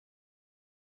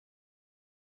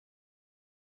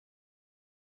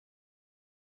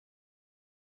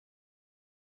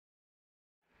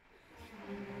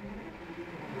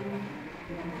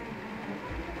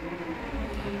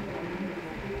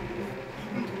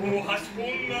Du hast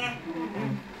Hunger.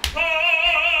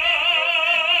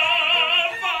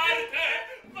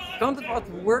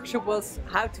 The workshop was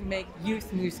how to make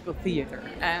youth musical theatre,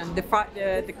 and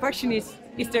the question is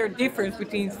there a difference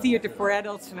between theatre for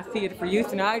adults and a theatre for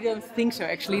youth? And I don't think so,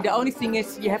 actually. The only thing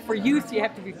is, for youth you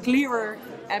have to be clearer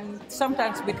and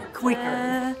sometimes a bit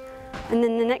quicker. And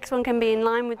then the next one can be in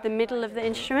line with the middle of the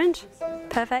instrument.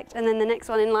 Perfect. And then the next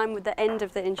one in line with the end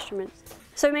of the instrument.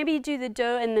 So maybe you do the do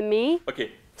and the mi.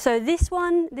 Okay. So this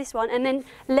one, and then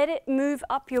let it move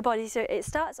up your body. So it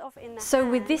starts off in the So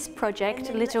with this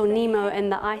project, Little Nemo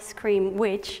and the Ice Cream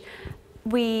Witch,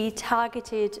 we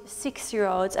targeted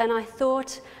 6-year-olds, and I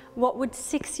thought, what would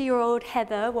 6-year-old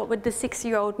Heather, what would the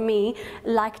 6-year-old me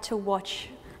like to watch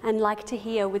and like to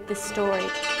hear with the story?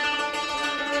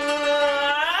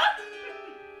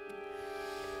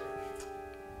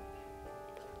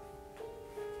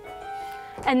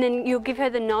 And then you'll give her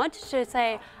the nod to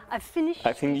say, I've finished.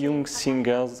 I think young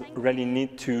singers really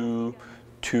need to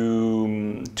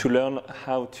learn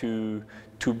how to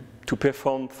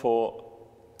perform for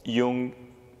young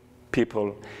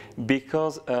people,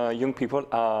 because young people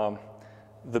are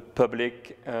the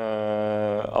public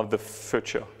of the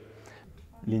future.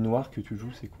 Les noirs que tu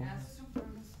joues, c'est quoi?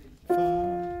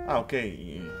 Ah, ok.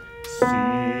 Si, la,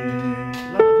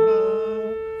 la, re,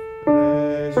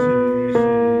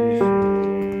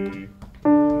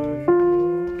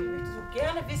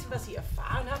 was ihr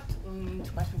erfahren habt und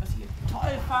zum Beispiel was ihr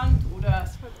toll fand oder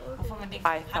wovon man denkt,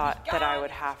 I thought that I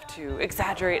would have to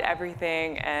exaggerate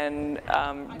everything and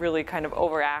really kind of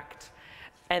overact,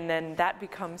 and then that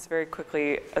becomes very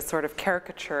quickly a sort of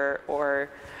caricature or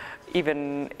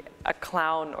even a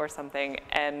clown or something,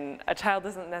 and a child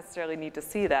doesn't necessarily need to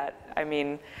see that. I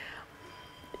mean,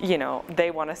 you know, they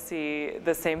want to see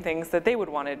the same things that they would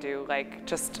want to do, like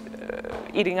just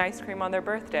eating ice cream on their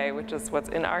birthday, which is what's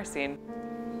in our scene.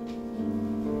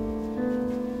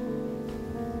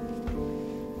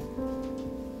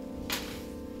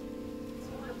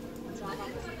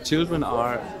 Children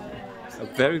are a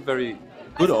very, very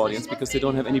good audience because they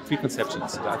don't have any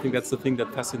preconceptions. I think that's the thing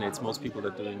that fascinates most people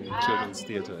that are doing children's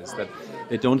theatre, is that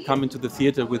they don't come into the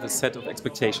theatre with a set of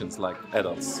expectations like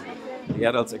adults. The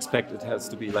adults expect it has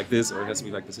to be like this or it has to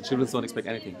be like this. The children don't expect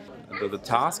anything. And the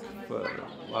task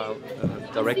while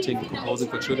directing and composing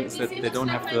for children is that they don't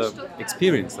have the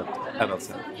experience that adults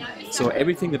have. So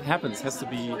everything that happens has to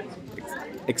be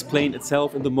explained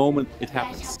itself in the moment it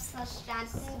happens.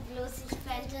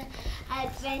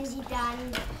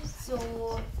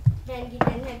 Wenn die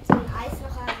dann halt so ein Eis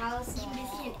noch heraus, sieht ein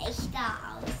bisschen echter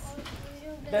aus.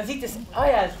 Dan ziet het, oh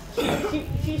ja,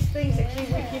 these things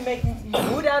actually if you make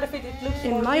mood out of it, it looks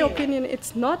more In my real. opinion,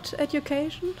 it's not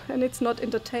education and it's not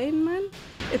entertainment.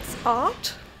 It's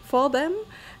art for them.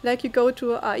 Like you go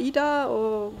to AIDA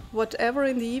or whatever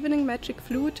in the evening, Magic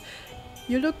Flute,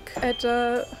 you look at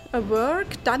a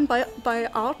work done by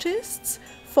artists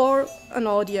for an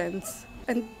audience.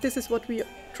 And this is what we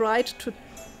tried to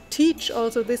teach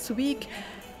also this week.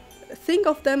 Think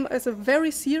of them as a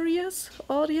very serious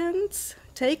audience,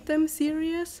 take them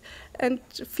serious and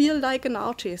feel like an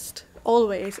artist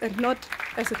always and not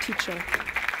as a teacher.